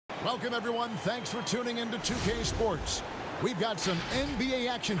Welcome, everyone. Thanks for tuning into 2K Sports. We've got some NBA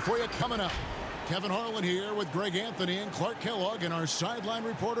action for you coming up. Kevin Harlan here with Greg Anthony and Clark Kellogg, and our sideline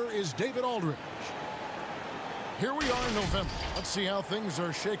reporter is David Aldridge. Here we are in November. Let's see how things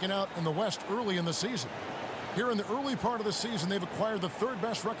are shaking out in the West early in the season. Here in the early part of the season, they've acquired the third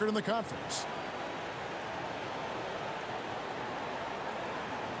best record in the conference.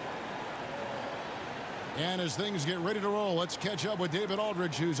 And as things get ready to roll, let's catch up with David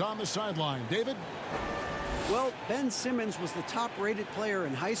Aldridge, who's on the sideline. David? Well, Ben Simmons was the top-rated player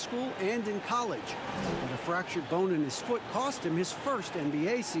in high school and in college. But a fractured bone in his foot cost him his first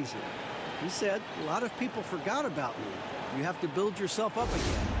NBA season. He said, "A lot of people forgot about me. You have to build yourself up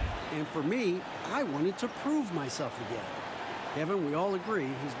again. And for me, I wanted to prove myself again." Kevin, we all agree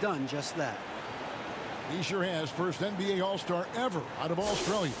he's done just that. He sure has. First NBA All-Star ever out of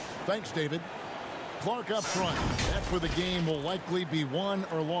Australia. Thanks, David. Clark up front. That's where the game will likely be won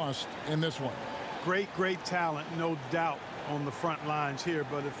or lost in this one. Great talent, no doubt, on the front lines here.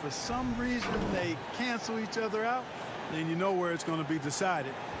 But if for some reason they cancel each other out, then you know where it's going to be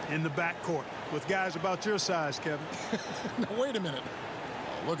decided, in the backcourt, with guys about your size, Kevin. Now, wait a minute.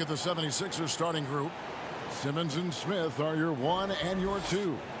 Look at the 76ers starting group. Simmons and Smith are your 1 and your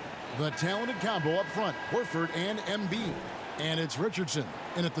 2. The talented combo up front, Horford and Embiid. And it's Richardson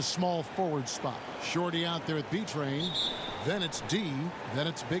in at the small forward spot. Shorty out there at B-Train. Then it's D. Then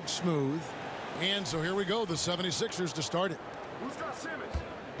it's Big Smooth. And so here we go, the 76ers to start it. Who's got Simmons?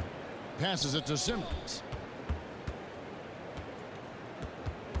 Passes it to Simmons.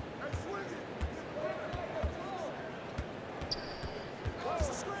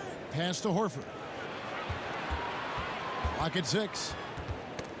 Pass to Horford. Lock at 6.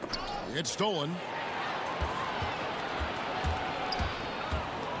 It's stolen.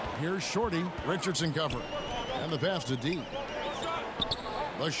 Here's Shorty. Richardson cover. And the pass to D.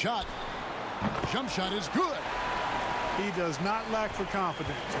 The shot. Jump shot is good. He does not lack for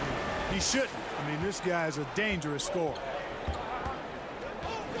confidence. He shouldn't. I mean, this guy is a dangerous scorer.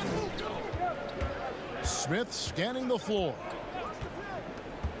 Smith scanning the floor.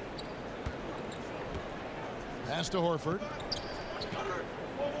 Pass to Horford.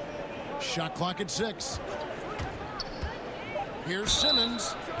 Shot clock at 6. Here's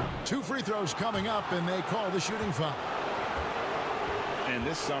Simmons. 2 free throws coming up, and they call the shooting foul. And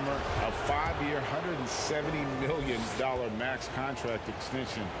this summer, a 5-year, $170 million max contract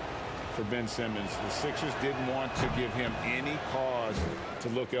extension for Ben Simmons. The Sixers didn't want to give him any cause to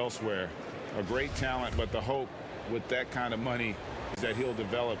look elsewhere. A great talent, but the hope with that kind of money is that he'll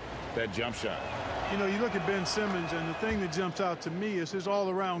develop that jump shot. You know, you look at Ben Simmons, and the thing that jumps out to me is his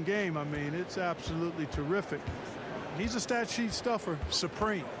all-around game. I mean, it's absolutely terrific. He's a stat sheet stuffer,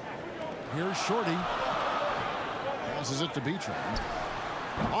 supreme. Here's Shorty. Passes it to B-Train.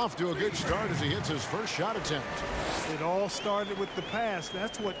 Off to a good start as he hits his first shot attempt. It all started with the pass.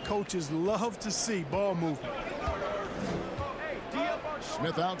 That's what coaches love to see, ball movement.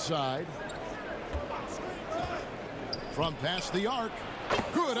 Smith outside. From past the arc.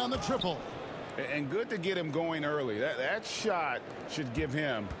 Good on the triple. And good to get him going early. That shot should give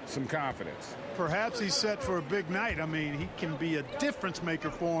him some confidence. Perhaps he's set for a big night. I mean, he can be a difference maker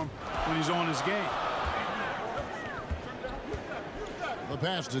for him when he's on his game. The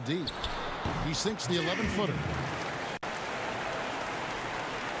pass to D. He sinks the 11-footer.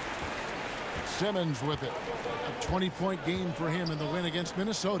 Simmons with it. A 20-point game for him in the win against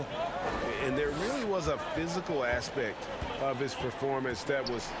Minnesota. And there really was a physical aspect of his performance that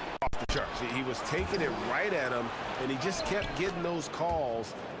was off the charts. He was taking it right at him, and he just kept getting those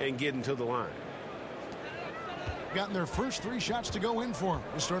calls and getting to the line. Gotten their first 3 shots to go in for him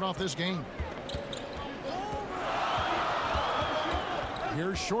to start off this game.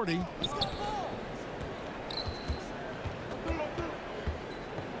 Here's Shorty.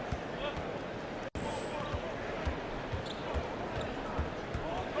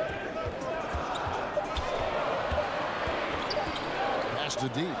 Pass to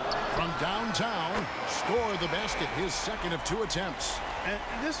deep. From downtown, score the basket, his second of 2 attempts. And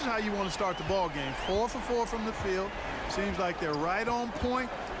this is how you want to start the ball game. 4 for 4 from the field. Seems like they're right on point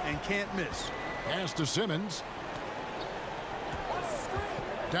and can't miss. Pass to Simmons.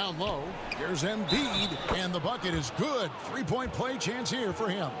 Down low, here's Embiid, and the bucket is good. 3-point play chance here for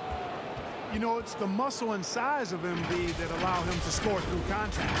him. You know, it's the muscle and size of Embiid that allow him to score through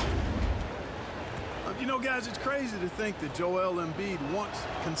contact. You know, guys, it's crazy to think that Joel Embiid once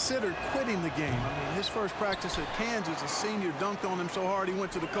considered quitting the game. I mean, his first practice at Kansas, a senior dunked on him so hard he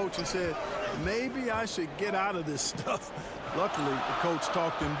went to the coach and said, maybe I should get out of this stuff. Luckily, the coach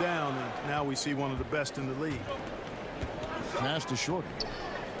talked him down, and now we see one of the best in the league. Pass to Shorty.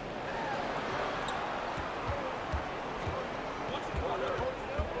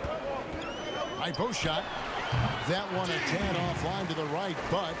 High post shot. That one a tad offline to the right,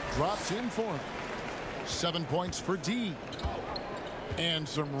 but drops in for him. 7 points for D. And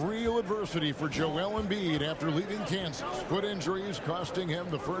some real adversity for Joel Embiid after leaving Kansas. Foot injuries costing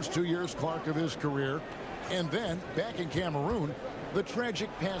him the first 2 years, Clark, of his career. And then, back in Cameroon, the tragic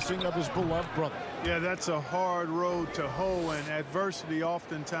passing of his beloved brother. Yeah, that's a hard road to hoe, and adversity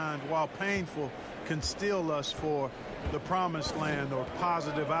oftentimes, while painful, can steal us for the promised land or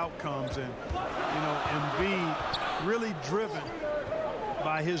positive outcomes. And, you know, Embiid really driven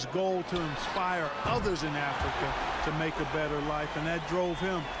by his goal to inspire others in Africa to make a better life, and that drove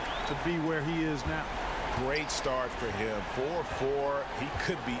him to be where he is now. Great start for him. 4-4. He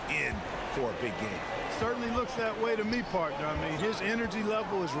could be in for a big game. Certainly looks that way to me, partner. I mean, his energy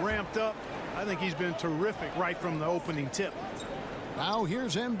level is ramped up. I think he's been terrific right from the opening tip. Now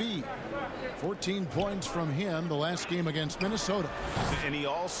here's Embiid. 14 points from him the last game against Minnesota. And he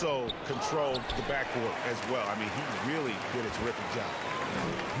also controlled the backcourt as well. I mean, he really did a terrific job.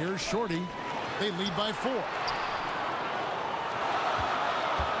 Here's Shorty. They lead by 4.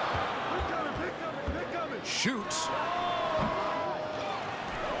 Shoots.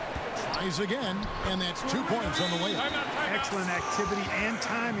 Tries again, and that's 2 points on the layup. Excellent activity and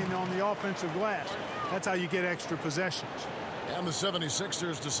timing on the offensive glass. That's how you get extra possessions. And the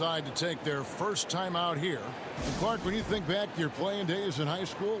 76ers decide to take their first time out here. And Clark, when you think back to your playing days in high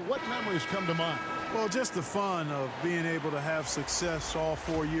school, what memories come to mind? Well, just the fun of being able to have success all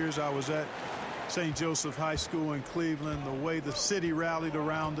 4 years I was at St. Joseph High School in Cleveland, the way the city rallied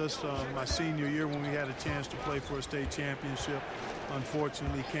around us my senior year when we had a chance to play for a state championship.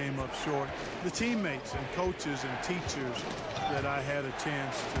 Unfortunately came up short. The teammates and coaches and teachers that I had a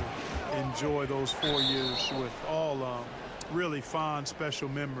chance to enjoy those 4 years with, all really fond, special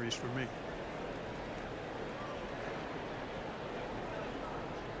memories for me.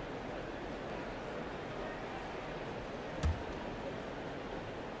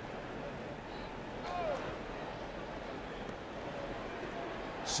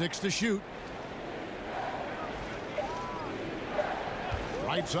 Six to shoot.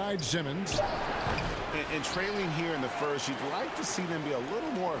 Right side, Simmons. And trailing here in the first, you'd like to see them be a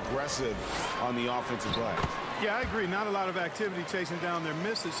little more aggressive on the offensive glass. Yeah, I agree. Not a lot of activity chasing down their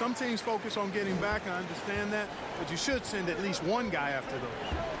misses. Some teams focus on getting back. I understand that. But you should send at least one guy after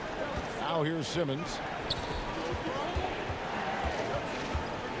those. Now here's Simmons.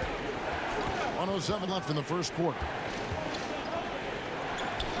 1:07 left in the first quarter.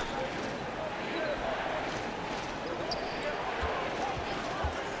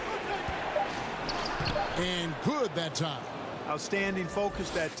 And good that time. Outstanding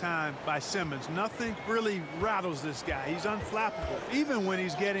focus that time by Simmons. Nothing really rattles this guy. He's unflappable, even when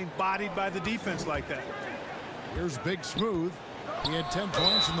he's getting bodied by the defense like that. Here's Big Smooth. He had 10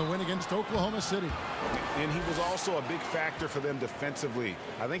 points in the win against Oklahoma City. And he was also a big factor for them defensively.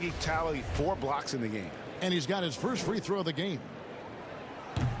 I think he tallied 4 blocks in the game. And he's got his first free throw of the game.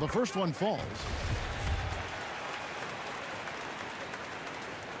 The first one falls.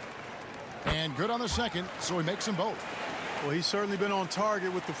 And good on the second, so he makes them both. Well, he's certainly been on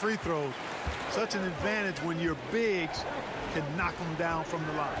target with the free throws. Such an advantage when your bigs can knock them down from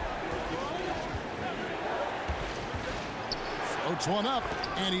the line. Floats one up,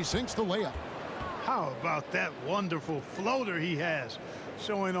 and he sinks the layup. How about that wonderful floater he has,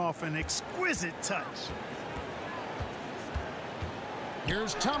 showing off an exquisite touch.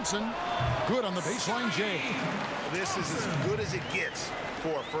 Here's Thompson. Good on the baseline J. This is as good as it gets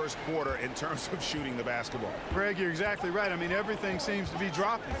for a first quarter in terms of shooting the basketball. Greg, you're exactly right. I mean, everything seems to be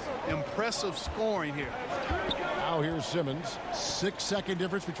dropping. Impressive scoring here. Now here's Simmons. 6-second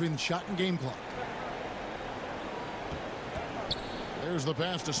difference between the shot and game clock. There's the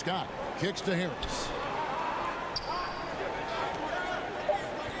pass to Scott. Kicks to Harris.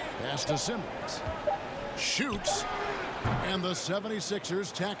 Pass to Simmons. Shoots. And the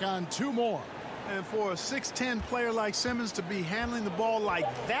 76ers tack on 2 more. And for a 6'10 player like Simmons to be handling the ball like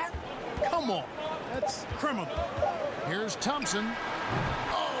that, come on, that's criminal. Here's Thompson.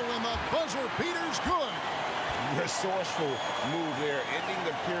 Oh, and the buzzer beater's good. Resourceful move there, ending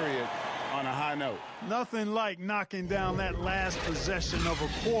the period on a high note. Nothing like knocking down that last possession of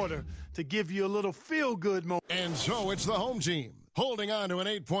a quarter to give you a little feel-good moment. And so it's the home team holding on to an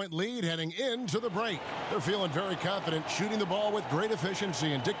 8-point lead heading into the break. They're feeling very confident, shooting the ball with great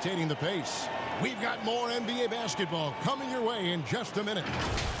efficiency and dictating the pace. We've got more NBA basketball coming your way in just a minute.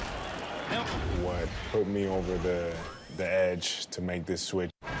 Now, what put me over the edge to make this switch?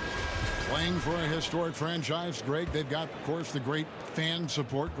 Playing for a historic franchise, Greg, they've got, of course, the great Fan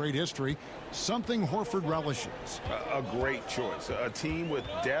support, great history, something Horford relishes. A great choice. A team with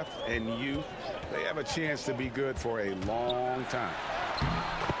depth and youth. They have a chance to be good for a long time.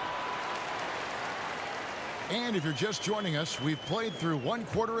 And if you're just joining us, we've played through one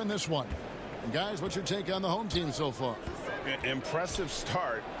quarter in this one. And guys, what's your take on the home team so far? Impressive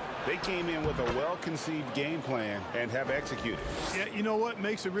start. They came in with a well-conceived game plan and have executed. Yeah, you know what?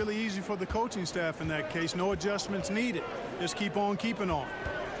 Makes it really easy for the coaching staff in that case. No adjustments needed. Just keep on keeping on.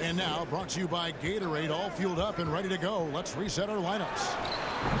 And now, brought to you by Gatorade, all fueled up and ready to go. Let's reset our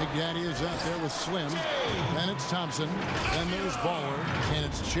lineups. Big Daddy is out there with Slim. Then it's Thompson. Then there's Baller. And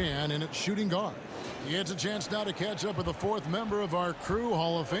it's Chan, and it's shooting guard. He gets a chance now to catch up with the fourth member of our crew,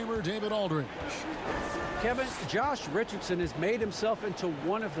 Hall of Famer David Aldridge. Kevin, Josh Richardson has made himself into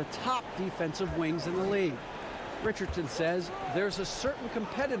one of the top defensive wings in the league. Richardson says there's a certain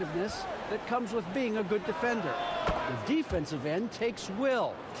competitiveness that comes with being a good defender. The defensive end takes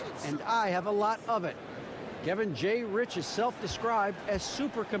will, and I have a lot of it. Kevin J. Rich is self-described as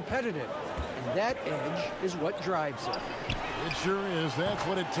super competitive, and that edge is what drives him. It sure is. That's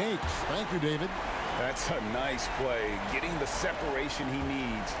what it takes. Thank you, David. That's a nice play, getting the separation he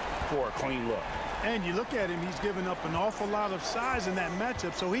needs for a clean look. And you look at him, he's given up an awful lot of size in that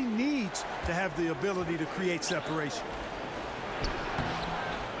matchup, so he needs to have the ability to create separation.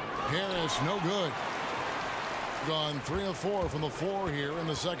 Harris, no good. Gone 3 of 4 from the floor here in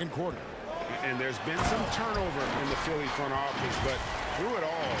the second quarter. And there's been some turnover in the Philly front office, but through it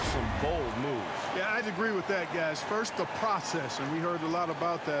all, some bold moves. Yeah, I'd agree with that, guys. First, the process, and we heard a lot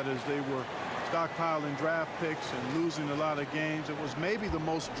about that as they were stockpiling draft picks and losing a lot of games. It was maybe the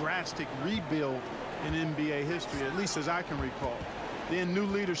most drastic rebuild in NBA history, at least as I can recall. Then new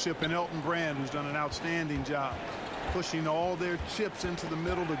leadership in Elton Brand, who's done an outstanding job pushing all their chips into the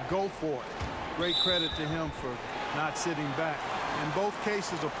middle to go for it. Great credit to him for not sitting back. In both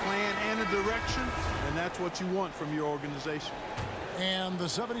cases, a plan and a direction, and that's what you want from your organization. And the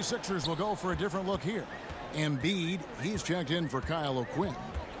 76ers will go for a different look here. Embiid, he's checked in for Kyle O'Quinn.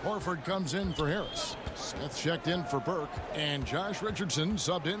 Horford comes in for Harris. Smith checked in for Burke. And Josh Richardson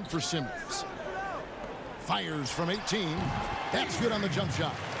subbed in for Simmons. Fires from 18. That's good on the jump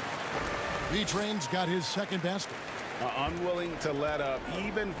shot. B-Train's got his second basket. Unwilling to let up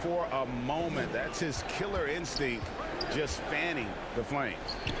even for a moment. That's his killer instinct, just fanning the flames.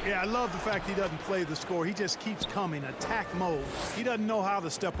 Yeah, I love the fact he doesn't play the score. He just keeps coming, attack mode. He doesn't know how to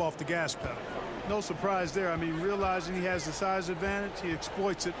step off the gas pedal. No surprise there. I mean, realizing he has the size advantage, he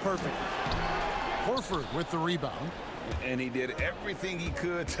exploits it perfectly. Horford with the rebound. And he did everything he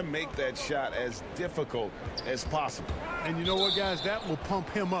could to make that shot as difficult as possible. And you know what, guys? That will pump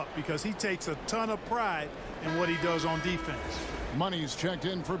him up because he takes a ton of pride in what he does on defense. Money's checked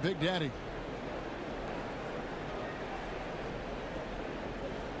in for Big Daddy.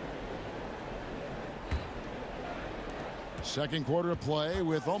 Second quarter of play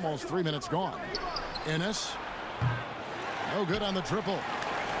with almost 3 minutes gone. Ennis. No good on the triple.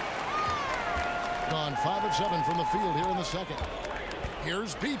 Gone 5 of 7 from the field here in the second.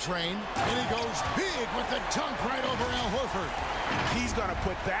 Here's B-Train, and he goes big with the dunk right over Al Horford. He's going to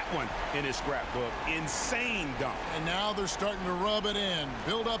put that one in his scrapbook. Insane dunk. And now they're starting to rub it in,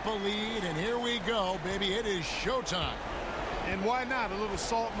 build up a lead, and here we go, baby. It is showtime. And why not? A little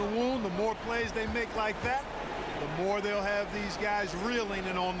salt in the wound. The more plays they make like that, the more they'll have these guys reeling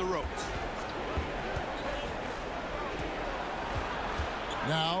and on the ropes.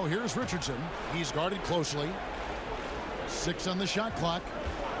 Now, here's Richardson. He's guarded closely. 6 on the shot clock.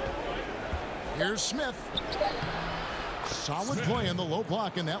 Here's Smith. Solid play in the low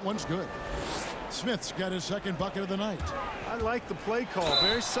block, and that one's good. Smith's got his second bucket of the night. I like the play call.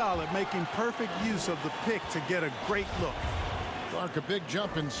 Very solid, making perfect use of the pick to get a great look. Clark, a big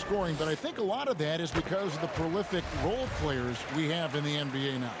jump in scoring, but I think a lot of that is because of the prolific role players we have in the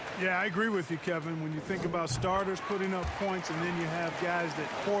NBA now. Yeah, I agree with you, Kevin. When you think about starters putting up points and then you have guys that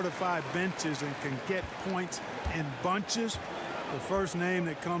fortify benches and can get points in bunches, the first name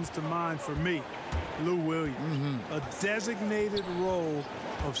that comes to mind for me, Lou Williams. A designated role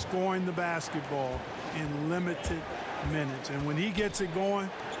of scoring the basketball in limited minutes. And when he gets it going,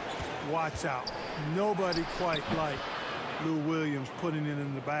 watch out. Nobody quite like Lou Williams putting it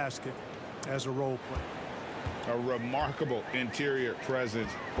in the basket as a role player. A remarkable interior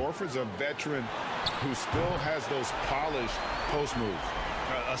presence. Horford's a veteran who still has those polished post moves.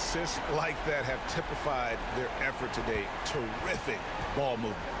 Assists like that have typified their effort today. Terrific ball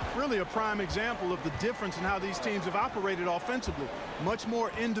movement. Really a prime example of the difference in how these teams have operated offensively. Much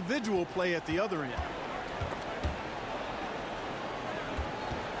more individual play at the other end.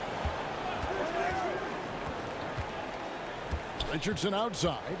 Richardson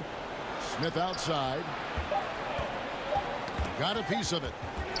outside. Smith outside. Got a piece of it.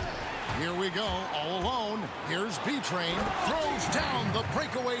 Here we go, all alone. Here's B-Train. Throws down the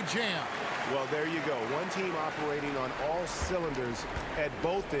breakaway jam. Well, there you go. One team operating on all cylinders at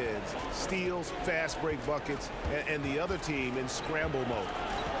both ends. Steals, fast break buckets, and the other team in scramble mode.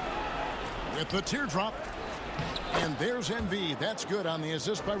 With the teardrop. And there's Embiid. That's good on the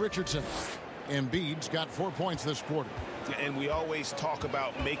assist by Richardson. Embiid's got 4 points this quarter. And we always talk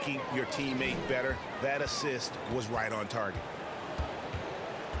about making your teammate better. That assist was right on target.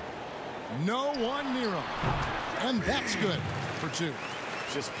 No one near him. And that's good for 2.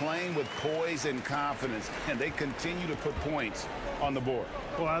 Just playing with poise and confidence, and they continue to put points on the board.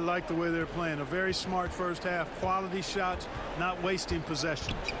 Well, I like the way they're playing. A very smart first half. Quality shots, not wasting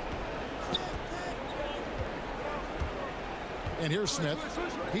possession. And here's Smith.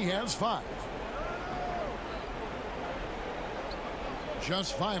 He has 5.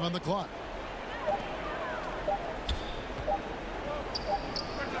 Just 5 on the clock.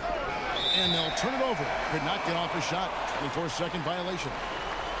 And they'll turn it over. Could not get off a shot. 24-second violation.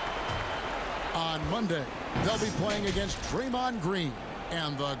 On Monday, they'll be playing against Draymond Green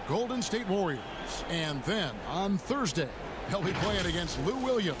and the Golden State Warriors. And then on Thursday, they'll be playing against Lou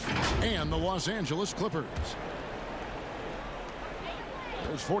Williams and the Los Angeles Clippers.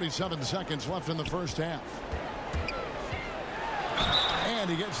 There's 47 seconds left in the first half. And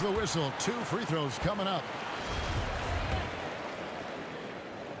he gets the whistle. 2 free throws coming up.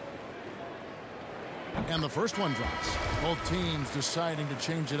 And the first one drops. Both teams deciding to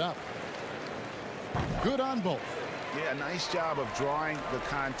change it up. Good on both. Yeah, nice job of drawing the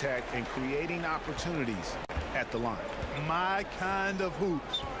contact and creating opportunities at the line. My kind of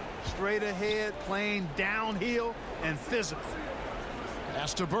hoops. Straight ahead, playing downhill, and physical.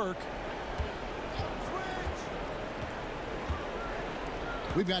 Pass to Burke.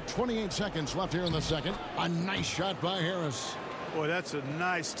 We've got 28 seconds left here in the second. A nice shot by Harris. Boy, that's a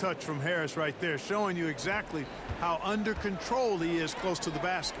nice touch from Harris right there, showing you exactly how under control he is close to the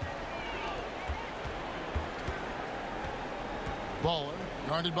basket. Baller,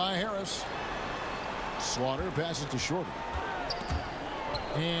 guarded by Harris. Slaughter passes to Shorty.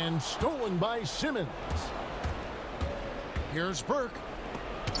 And stolen by Simmons. Here's Burke.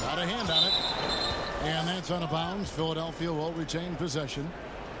 Got a hand on it. And that's out of bounds. Philadelphia will retain possession.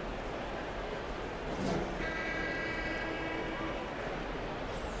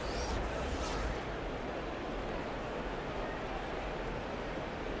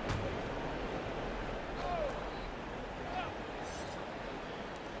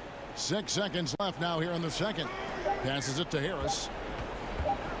 Six seconds left now here in the second. Passes it to Harris.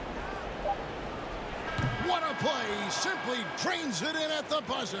 What a play. Simply drains it in at the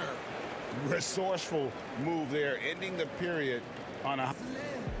buzzer. Resourceful move there, ending the period on a...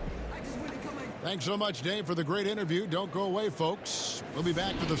 Thanks so much, Dave, for the great interview. Don't go away, folks. We'll be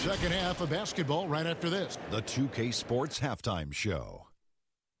back to the second half of basketball right after this. The 2K Sports Halftime Show.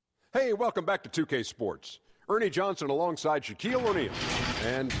 Hey, welcome back to 2K Sports. Ernie Johnson alongside Shaquille O'Neal.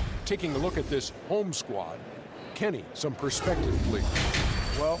 And taking a look at this home squad. Kenny, some perspective, please.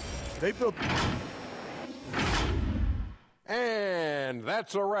 Well, they built... And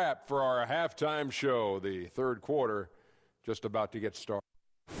that's a wrap for our halftime show. The third quarter just about to get started.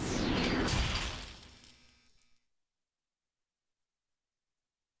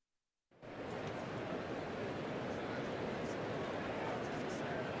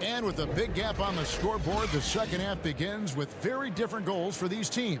 And with a big gap on the scoreboard, the second half begins with very different goals for these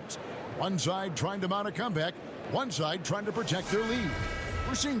teams. One side trying to mount a comeback, one side trying to protect their lead.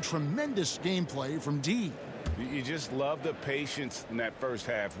 We're seeing tremendous gameplay from D. You just love the patience in that first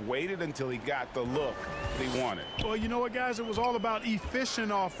half. Waited until he got the look he wanted. Well, you know what, guys? It was all about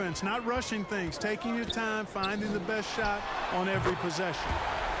efficient offense, not rushing things, taking your time, finding the best shot on every possession.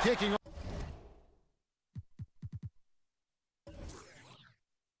 Kicking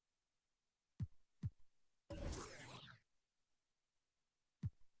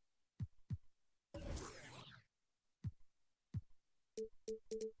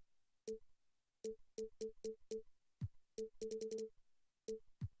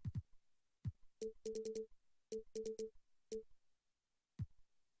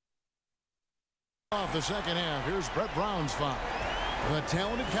off the second half. Here's Brett Brown's foul. The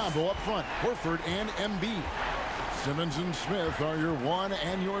talented combo up front, Horford and Embiid. Simmons and Smith are your 1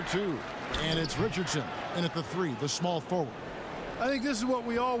 and your 2. And it's Richardson in at the 3, the small forward. I think this is what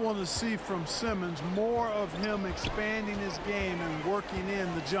we all want to see from Simmons, more of him expanding his game and working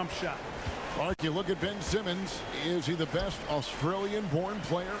in the jump shot. Clark, you look at Ben Simmons. Is he the best Australian-born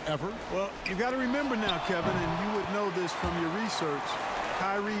player ever? Well, you got to remember now, Kevin, and you would know this from your research,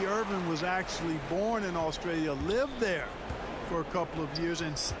 Kyrie Irving was actually born in Australia, lived there for a couple of years,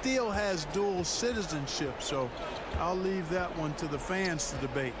 and still has dual citizenship. So I'll leave that one to the fans to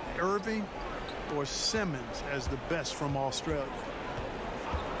debate. Irving or Simmons as the best from Australia.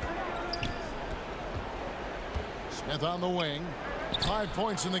 Smith on the wing. 5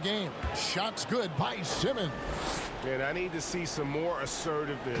 points in the game. Shots good by Simmons. And I need to see some more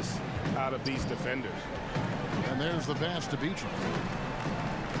assertiveness out of these defenders. And there's the pass to BRGY.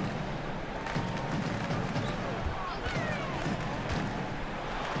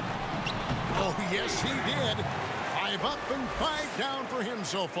 Oh, yes, he did. 5 up and 5 down for him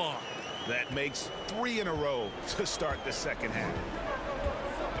so far. That makes 3 in a row to start the second half.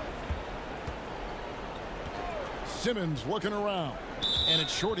 Simmons looking around. And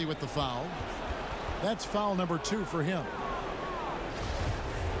it's Shorty with the foul. That's foul number 2 for him.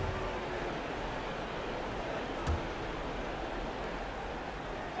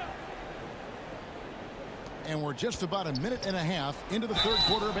 And we're just about a minute and a half into the third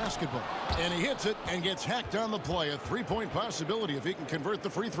quarter of basketball. And he hits it and gets hacked on the play. A 3-point possibility if he can convert the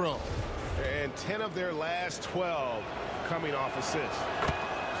free throw. And 10 of their last 12 coming off assists.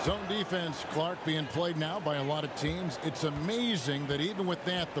 Zone defense, Clark, being played now by a lot of teams. It's amazing that even with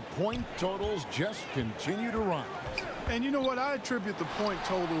that, the point totals just continue to rise. And you know what? I attribute the point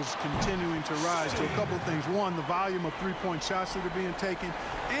totals continuing to rise to a couple of things. One, the volume of three-point shots that are being taken.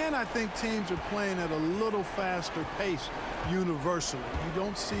 And I think teams are playing at a little faster pace universally. You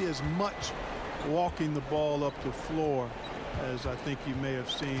don't see as much walking the ball up the floor as I think you may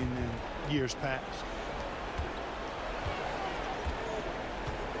have seen in years past.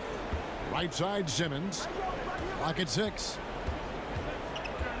 Right side, Simmons. Clock at 6.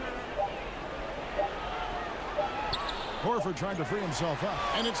 Horford trying to free himself up,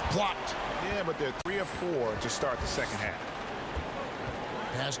 and it's blocked. Yeah, but they're 3 of 4 to start the second half.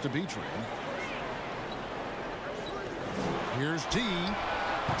 Pass to BRGY. Here's D.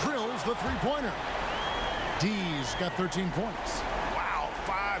 Drills the three-pointer. D's got 13 points. Wow,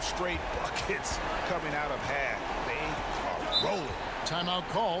 5 straight buckets coming out of half. They are rolling. Timeout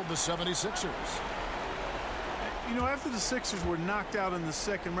called the 76ers. You know, after the Sixers were knocked out in the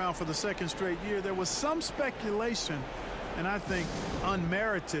second round for the second straight year, there was some speculation, and I think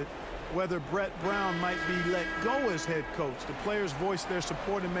unmerited, whether Brett Brown might be let go as head coach. The players voiced their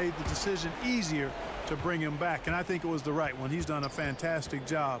support and made the decision easier to bring him back, and I think it was the right one. He's done a fantastic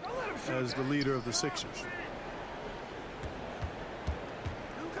job as the leader of the Sixers.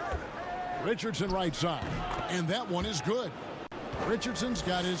 Richardson right side, and that one is good. Richardson's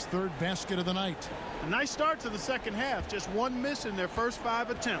got his 3rd basket of the night. A nice start to the second half. Just 1 miss in their first 5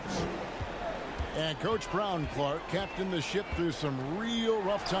 attempts. And Coach Brown, Clark, captained the ship through some real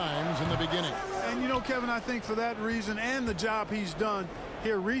rough times in the beginning. And you know, Kevin, I think for that reason and the job he's done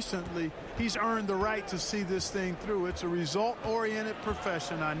here recently, he's earned the right to see this thing through. It's a result-oriented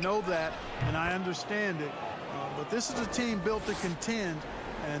profession. I know that, and I understand it. But this is a team built to contend.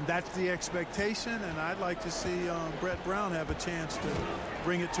 And that's the expectation, and I'd like to see Brett Brown have a chance to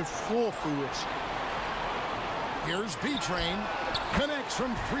bring it to full fruition. Here's B-Train. Connects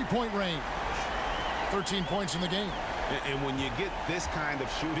from 3-point range. 13 points in the game. And when you get this kind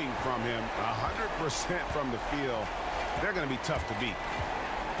of shooting from him, 100% from the field, they're going to be tough to beat.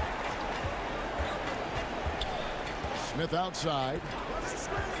 Smith outside.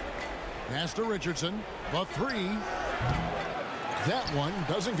 Pass to Richardson. The 3. That one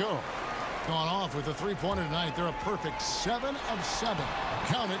doesn't go. Gone off with a 3-pointer tonight. They're a perfect 7 of 7.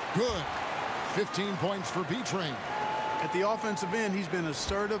 Count it. Good. 15 points for B-Train. At the offensive end, he's been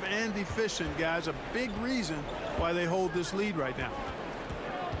assertive and efficient, guys. A big reason why they hold this lead right now.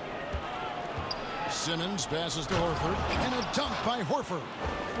 Simmons passes to Horford, and a dunk by Horford.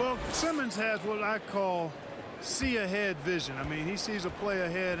 Well, Simmons has what I call see-ahead vision. I mean, he sees a play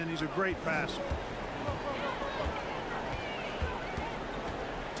ahead, and he's a great passer.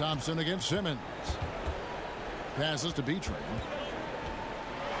 Thompson against Simmons. Passes to B-Train.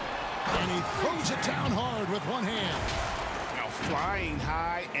 And he throws it down hard with one hand. Now flying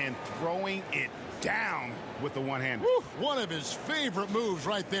high and throwing it down with the one hand. One of his favorite moves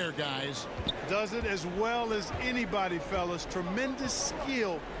right there, guys. Does it as well as anybody, fellas. Tremendous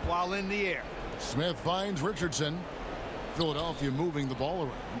skill while in the air. Smith finds Richardson. Philadelphia moving the ball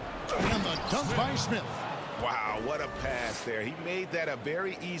around. And the dunk by Smith. Wow, what a pass there. He made that a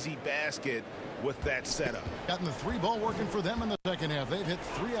very easy basket with that setup. Gotten the 3 ball working for them in the second half. They've hit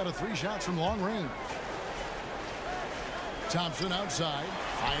 3 out of 3 shots from long range. Thompson outside,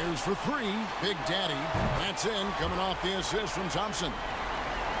 fires for three. Big Daddy, that's in, coming off the assist from Thompson.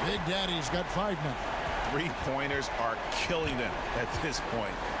 Big Daddy's got 5 now. Three-pointers are killing them at this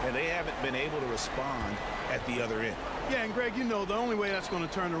point, and they haven't been able to respond at the other end. Yeah, and Greg, you know, the only way that's going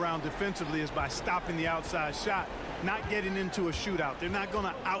to turn around defensively is by stopping the outside shot, not getting into a shootout. They're not going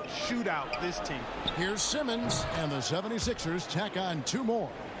to out-shootout this team. Here's Simmons, and the 76ers tack on 2 more.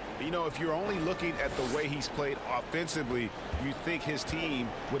 You know, if you're only looking at the way he's played offensively, you think his team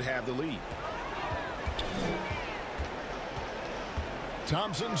would have the lead.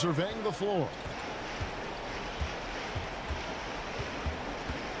 Thompson surveying the floor.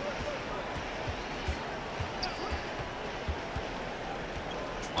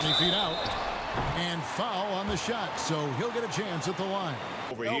 Feet out, and foul on the shot, so he'll get a chance at the line.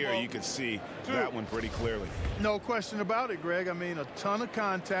 Over here, you can see that one pretty clearly. No question about it, Greg. I mean, a ton of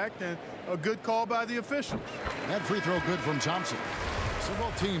contact and a good call by the officials. That free throw good from Thompson. So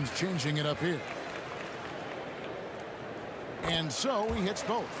both teams changing it up here. And so he hits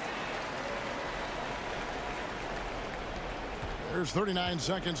both. There's 39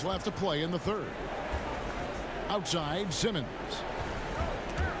 seconds left to play in the third. Outside, Simmons.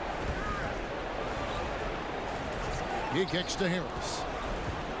 He kicks to Harris.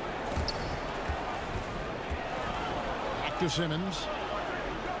 Back to Simmons.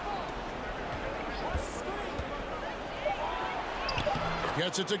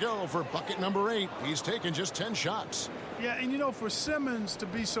 Gets it to go for bucket number 8. He's taken just 10 shots. Yeah, and you know, for Simmons to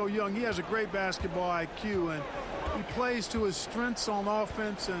be so young, he has a great basketball IQ, and he plays to his strengths on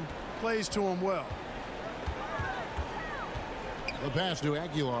offense and plays to them well. The pass to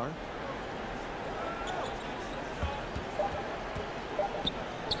Aguilar.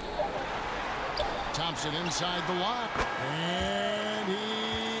 Thompson inside the lock, and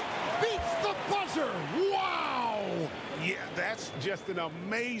he beats the buzzer. Wow! Yeah, that's just an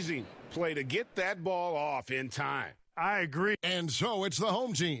amazing play to get that ball off in time. I agree. And so it's the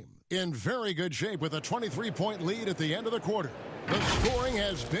home team in very good shape with a 23-point lead at the end of the quarter. The scoring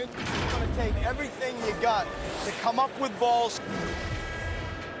has been... It's going to take everything you got to come up with balls.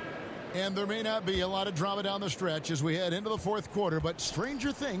 And there may not be a lot of drama down the stretch as we head into the fourth quarter, but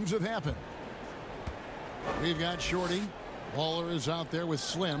stranger things have happened. We've got Shorty. Waller is out there with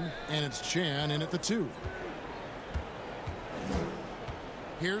Slim, and it's Chan in at the 2.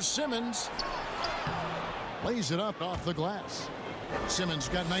 Here's Simmons. Lays it up off the glass. Simmons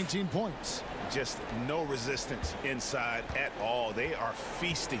got 19 points. Just no resistance inside at all. They are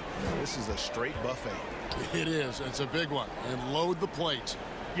feasting. This is a straight buffet. It is. It's a big one. And load the plate.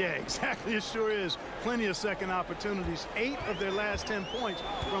 Yeah, exactly. It sure is. Plenty of second opportunities. 8 of their last 10 points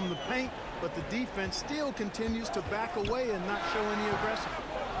from the paint. But the defense still continues to back away and not show any aggression.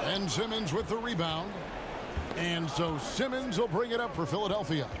 And Simmons with the rebound. And so Simmons will bring it up for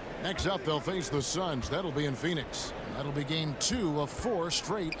Philadelphia. Next up, they'll face the Suns. That'll be in Phoenix. That'll be game 2 of 4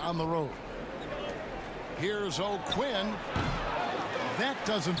 straight on the road. Here's O'Quinn. That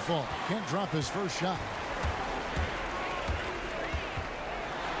doesn't fall. Can't drop his first shot.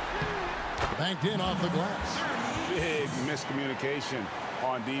 Banked in off the glass. Big miscommunication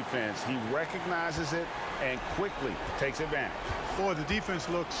on defense. He recognizes it and quickly takes advantage. Boy, the defense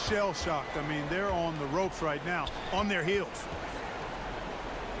looks shell-shocked. I mean, they're on the ropes right now, on their heels.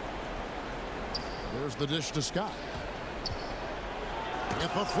 There's the dish to Scott.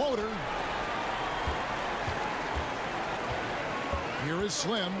 Get the floater. Here is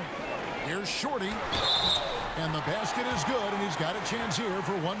Slim. Here's Shorty. And the basket is good, and he's got a chance here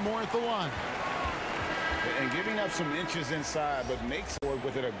for one more at the line. And giving up some inches inside, but makes it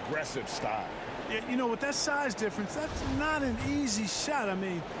with an aggressive style. Yeah, you know, with that size difference, that's not an easy shot. I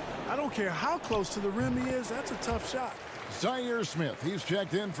mean, I don't care how close to the rim he is. That's a tough shot. Zaire Smith, he's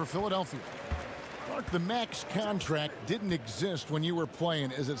checked in for Philadelphia. Mark, the max contract didn't exist when you were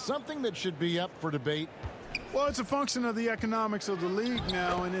playing. Is it something that should be up for debate? Well, it's a function of the economics of the league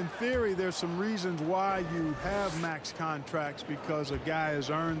now, and in theory, there's some reasons why you have max contracts, because a guy has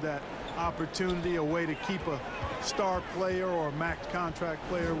earned that opportunity, a way to keep a star player or a max contract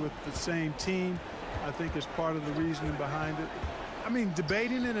player with the same team, I think is part of the reasoning behind it. I mean,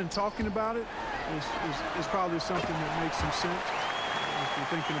 debating it and talking about it is probably something that makes some sense. If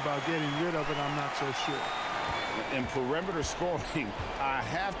you're thinking about getting rid of it, I'm not so sure. In perimeter scoring, I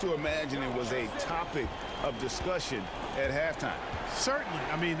have to imagine it was a topic of discussion at halftime. Certainly.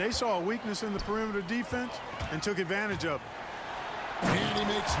 I mean, they saw a weakness in the perimeter defense and took advantage of it. And he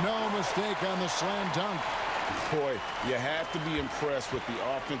makes no mistake on the slam dunk. Boy, you have to be impressed with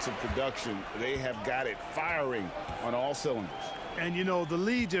the offensive production. They have got it firing on all cylinders. And, you know, the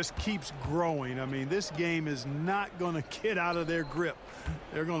lead just keeps growing. I mean, this game is not going to get out of their grip.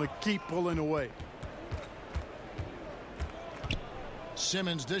 They're going to keep pulling away.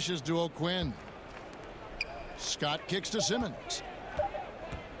 Simmons dishes to O'Quinn. Scott kicks to Simmons.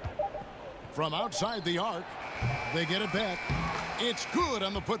 From outside the arc, they get it back. It's good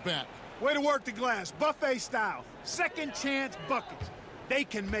on the putback. Way to work the glass, buffet style. Second chance buckets. They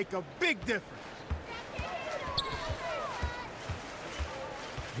can make a big difference.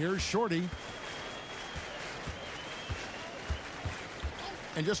 Here's Shorty.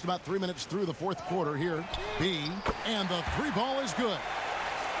 And just about 3 minutes through the fourth quarter here, B, and the three ball is good.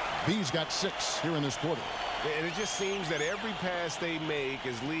 B's got 6 here in this quarter. And it just seems that every pass they make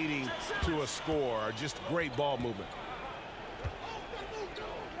is leading to a score. Just great ball movement.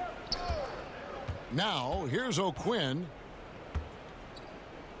 Now, here's O'Quinn.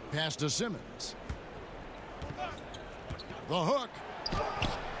 Pass to Simmons. The hook.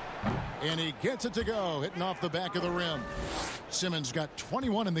 And he gets it to go, hitting off the back of the rim. Simmons got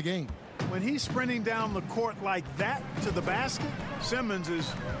 21 in the game. When he's sprinting down the court like that to the basket, Simmons is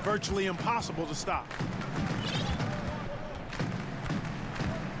virtually impossible to stop.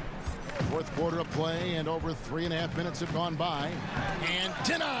 Fourth quarter of play, and over 3.5 minutes have gone by. And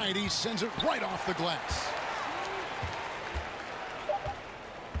denied. He sends it right off the glass.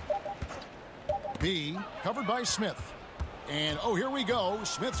 B, covered by Smith. And, oh, here we go.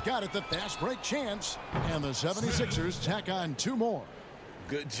 Smith's got it, the fast break chance. And the 76ers tack on 2 more.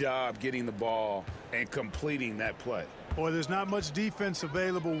 Good job getting the ball and completing that play. Boy, there's not much defense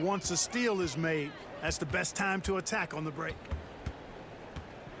available once a steal is made. That's the best time to attack on the break.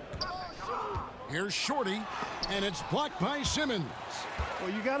 Here's Shorty, and it's blocked by Simmons. Well,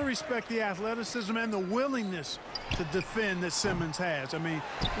 you got to respect the athleticism and the willingness to defend that Simmons has. I mean,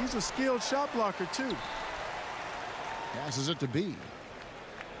 he's a skilled shot blocker, too. Passes it to B.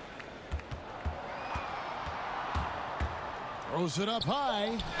 Throws it up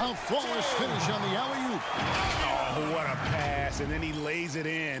high. A flawless finish on the alley-oop. Oh, what a pass. And then he lays it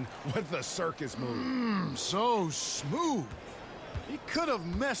in with the circus move. So smooth. He could have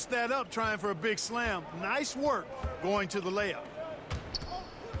messed that up trying for a big slam. Nice work going to the layup.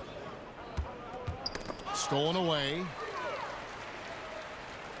 Stolen away.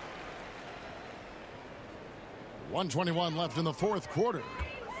 1:21 left in the fourth quarter.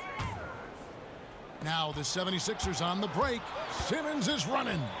 Now the 76ers on the break. Simmons is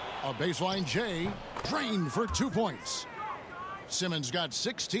running. A baseline J, drained for 2 points. Simmons got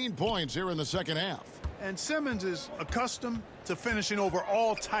 16 points here in the second half. And Simmons is accustomed to finishing over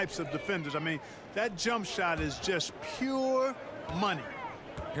all types of defenders. I mean, that jump shot is just pure money.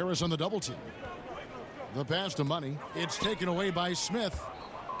 Harris on the double team. The pass to Money. It's taken away by Smith.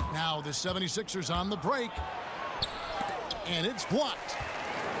 Now the 76ers on the break. And it's blocked.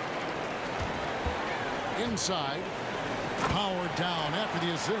 Inside. Powered down after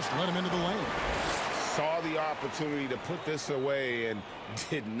the assist. Let him into the lane. Saw the opportunity to put this away and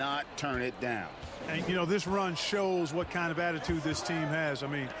did not turn it down. And, you know, this run shows what kind of attitude this team has. I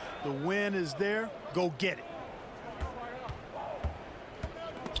mean, the win is there. Go get it.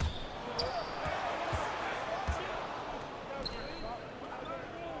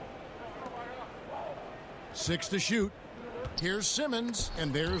 Six to shoot. Here's Simmons,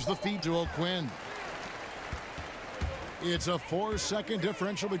 and there's the feed to O'Quinn. It's a 4-second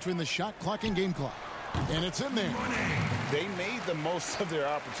differential between the shot clock and game clock. And it's in there. They made the most of their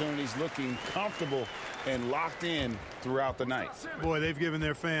opportunities, looking comfortable and locked in throughout the night. Boy, they've given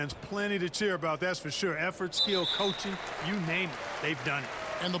their fans plenty to cheer about, that's for sure. Effort, skill, coaching, you name it, they've done it.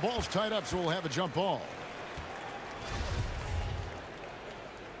 And the ball's tied up, so we'll have a jump ball.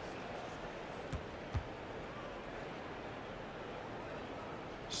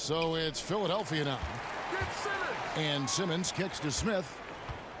 So it's Philadelphia now. And Simmons kicks to Smith.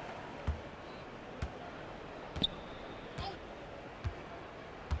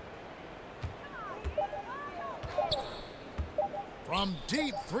 From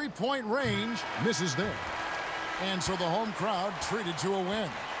deep three-point range, misses there. And so the home crowd treated to a win.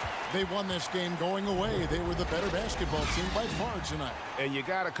 They won this game going away. They were the better basketball team by far tonight. And you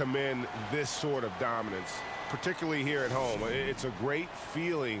got to commend this sort of dominance, particularly here at home. It's a great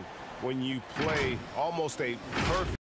feeling when you play almost a perfect